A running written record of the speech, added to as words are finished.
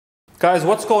Guys,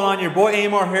 what's going on? Your boy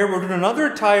Amar here. We're doing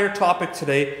another tire topic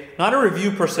today. Not a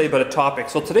review per se, but a topic.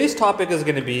 So today's topic is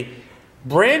going to be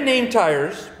brand name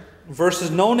tires versus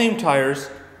no name tires.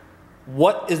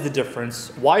 What is the difference?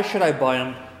 Why should I buy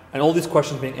them? And all these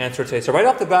questions being answered today. So right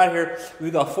off the bat here,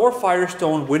 we've got 4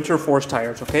 Firestone Winter Force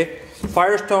tires, okay?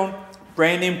 Firestone,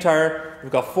 brand name tire.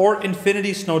 We've got 4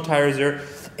 Infinity Snow tires here.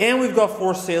 And we've got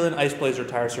 4 Salem Ice Blazer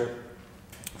tires here.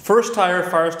 First tire,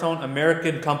 Firestone,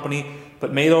 American company,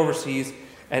 but made overseas.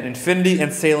 And Infinity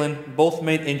and Salem, both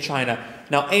made in China.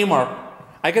 Now, Amar,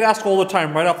 I get asked all the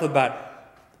time right off the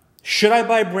bat, should I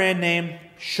buy brand name?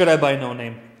 Should I buy no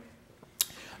name?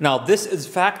 Now, this is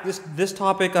fact. This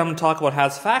topic I'm going to talk about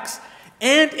has facts,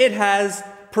 and it has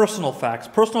personal facts.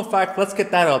 Personal fact, let's get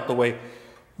that out the way.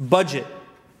 Budget.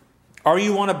 Are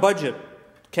you on a budget?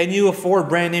 Can you afford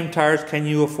brand name tires? Can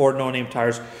you afford no name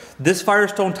tires? This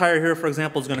Firestone tire here, for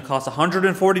example, is going to cost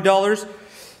 $140.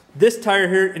 This tire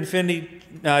here, Infinity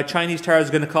Chinese tire, is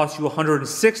going to cost you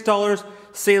 $106.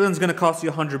 Salem's going to cost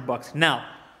you $100. Now,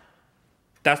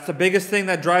 that's the biggest thing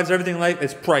that drives everything in life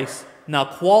is price. Now,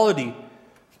 quality.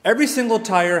 Every single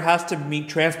tire has to meet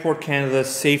Transport Canada's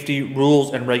safety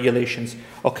rules and regulations.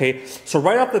 Okay, so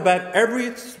right off the bat,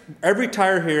 every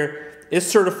tire here is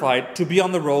certified to be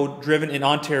on the road, driven in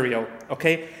Ontario.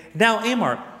 Okay, now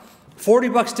Amar,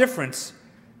 $40 difference.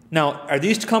 Now, are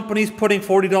these companies putting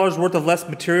 $40 worth of less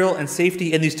material and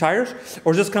safety in these tires,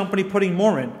 or is this company putting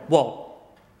more in?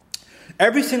 Well,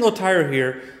 every single tire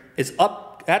here is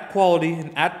up at quality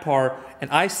and at par,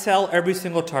 and I sell every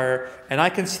single tire, and I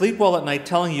can sleep well at night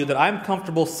telling you that I'm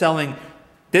comfortable selling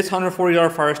this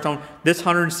 $140 Firestone, this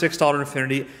 $106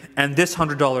 Infinity, and this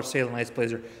 $100 Salem Ice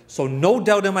Blazer. So no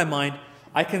doubt in my mind,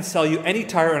 I can sell you any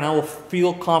tire and I will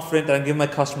feel confident that I'm giving my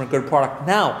customer a good product.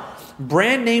 Now,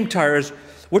 brand name tires,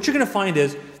 what you're going to find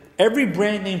is every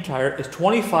brand name tire is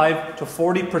 25 to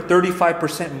 40 per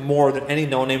 35% more than any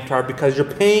no-name tire because you're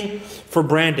paying for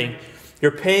branding.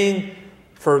 You're paying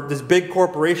for these big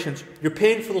corporations. You're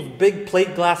paying for those big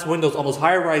plate glass windows on those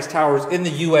high-rise towers in the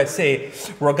USA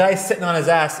where a guy's sitting on his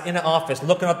ass in an office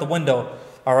looking out the window,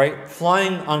 all right,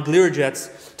 flying on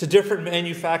Learjets to different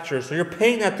manufacturers. So you're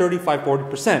paying that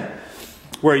 35-40%.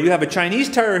 Where you have a Chinese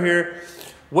tire here,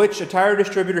 which a tire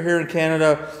distributor here in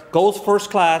Canada goes first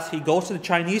class. He goes to the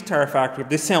Chinese tire factory.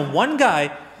 They send one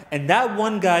guy, and that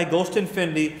one guy goes to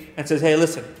Infinity and says, hey,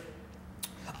 listen,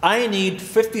 I need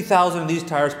 50,000 of these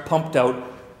tires pumped out.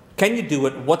 Can you do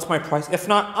it? What's my price? If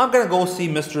not, I'm going to go see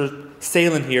Mr.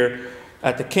 Salem here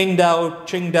at the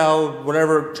Qingdao,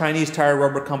 whatever Chinese tire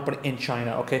rubber company in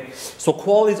China, okay? So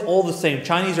quality is all the same.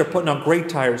 Chinese are putting out great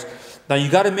tires. Now, you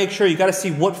got to make sure, you got to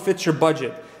see what fits your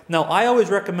budget. Now, I always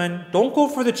recommend, don't go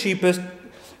for the cheapest.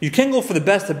 You can go for the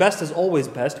best is always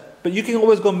best, but you can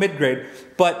always go mid-grade.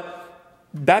 But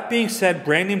that being said,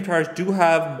 brand name tires do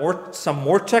have some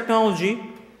more technology,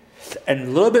 and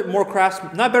a little bit more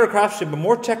not better craftsmanship, but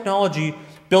more technology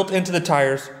built into the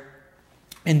tires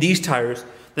in these tires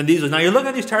than these ones. Now you're looking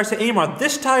at these tires and say, Amar,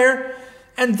 this tire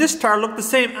and this tire look the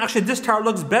same. Actually, this tire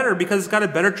looks better because it's got a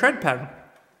better tread pattern.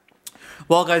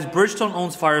 Well, guys, Bridgestone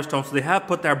owns Firestone, so they have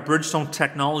put that Bridgestone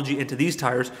technology into these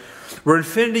tires, where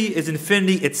Infinity is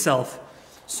Infinity itself.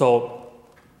 So,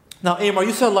 now, Amar,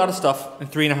 you said a lot of stuff in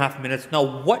 3.5 minutes.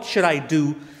 Now, what should I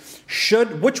do?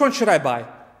 Which one should I buy?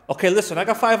 Okay, listen, I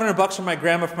got $500 from my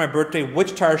grandma for my birthday.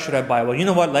 Which tire should I buy? Well, you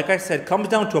know what? Like I said, it comes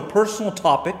down to a personal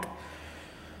topic.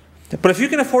 But if you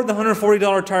can afford the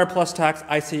 $140 tire plus tax,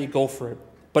 I say you go for it.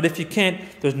 But if you can't,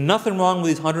 there's nothing wrong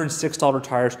with these $106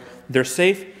 tires. They're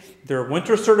safe. They're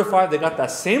winter certified. They got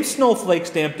that same snowflake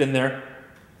stamped in there.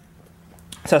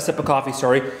 It's a sip of coffee,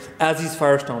 sorry, as these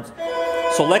Firestones.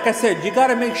 So like I said, you got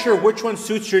to make sure which one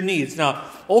suits your needs. Now,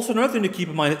 also another thing to keep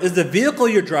in mind is the vehicle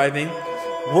you're driving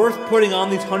worth putting on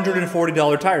these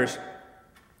 $140 tires.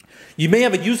 You may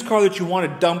have a used car that you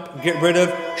want to dump, get rid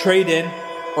of, trade in,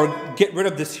 or get rid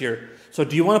of this year. So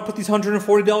do you want to put these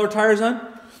 $140 tires on?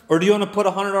 Or do you want to put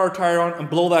a $100 tire on and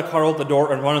blow that car out the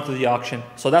door and run it to the auction?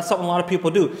 So that's something a lot of people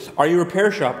do. Are you a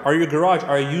repair shop? Are you a garage?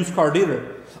 Are you a used car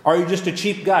dealer? Are you just a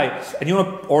cheap guy? And you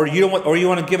want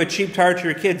to give a cheap tire to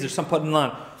your kids or something putting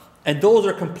on? And those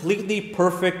are completely,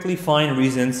 perfectly fine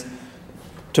reasons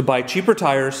to buy cheaper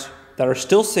tires that are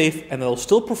still safe and that'll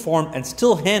still perform and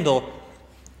still handle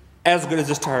as good as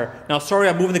this tire. Now, sorry,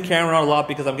 I'm moving the camera around a lot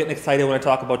because I'm getting excited when I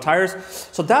talk about tires.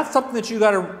 So that's something that you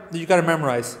gotta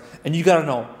memorize and you gotta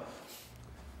know.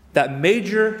 That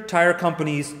major tire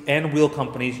companies and wheel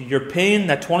companies, you're paying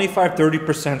that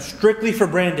 25-30% strictly for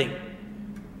branding.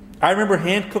 I remember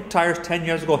hand-cooked tires 10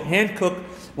 years ago.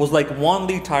 Hand-cooked was like Wan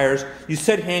Lee tires. You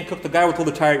said hand-cooked, the guy would throw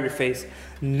the tire at your face.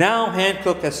 Now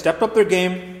hand-cooked has stepped up their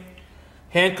game.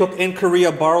 Hankook in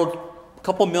Korea borrowed a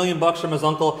couple $1,000,000 from his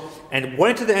uncle and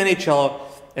went to the NHL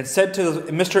and said to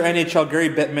Mr. NHL Gary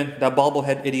Bettman, that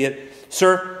bobblehead idiot,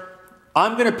 "Sir,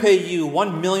 I'm going to pay you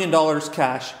 $1,000,000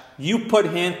 cash. You put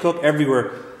Hankook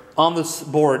everywhere, on the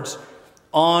boards,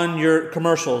 on your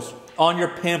commercials, on your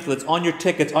pamphlets, on your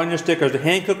tickets, on your stickers. The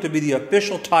Hankook to be the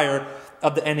official tire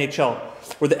of the NHL.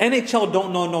 Where the NHL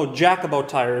don't know no jack about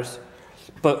tires,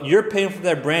 but you're paying for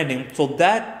that branding. So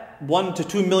that $1 to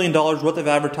 $2 million worth of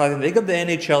advertising they give the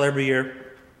NHL every year,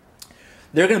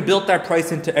 they're going to build that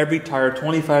price into every tire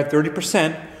 25,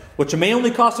 30%, which may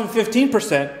only cost them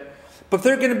 15%, but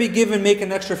they're going to be making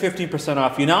an extra 15%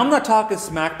 off you. Now, I'm not talking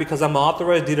smack because I'm an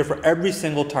authorized dealer for every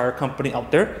single tire company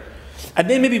out there. And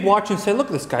they may be watching and say, look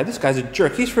at this guy. This guy's a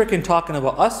jerk. He's freaking talking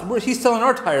about us. He's selling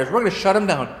our tires. We're going to shut him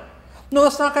down. No,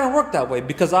 it's not going to work that way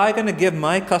because I'm going to give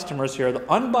my customers here the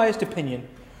unbiased opinion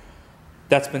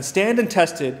that's been stand and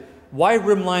tested why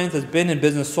Rimlines has been in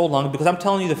business so long, because I'm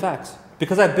telling you the facts.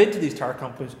 Because I've been to these tire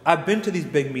companies. I've been to these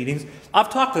big meetings. I've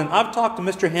talked to them. I've talked to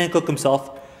Mr. Hankook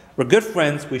himself. We're good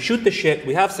friends. We shoot the shit.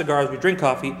 We have cigars. We drink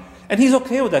coffee. And he's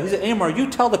okay with that. He said, Amar, you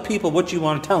tell the people what you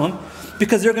want to tell them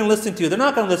because they're going to listen to you. They're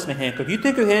not going to listen to Hankook. You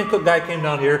think if the Hankook guy came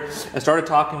down here and started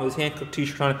talking with his Hankook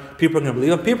t-shirt on, people are going to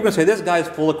believe him. People are going to say, this guy's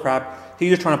full of crap. He's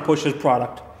just trying to push his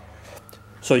product.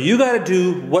 So you got to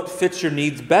do what fits your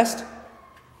needs best.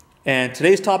 And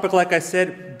today's topic, like I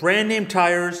said, brand name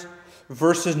tires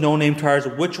versus no-name tires.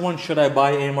 Which one should I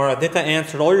buy, Amar? I think I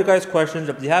answered all your guys' questions.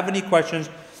 If you have any questions,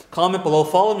 comment below.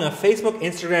 Follow me on Facebook,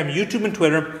 Instagram, YouTube, and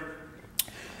Twitter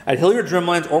at Hilliard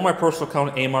Drumlines or my personal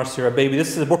account, Amar Sierra. Baby,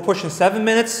 we're pushing 7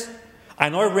 minutes. I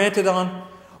know I ranted on,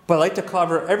 but I like to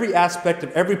cover every aspect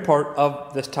of every part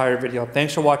of this tire video.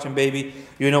 Thanks for watching, baby.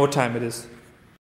 You know what time it is.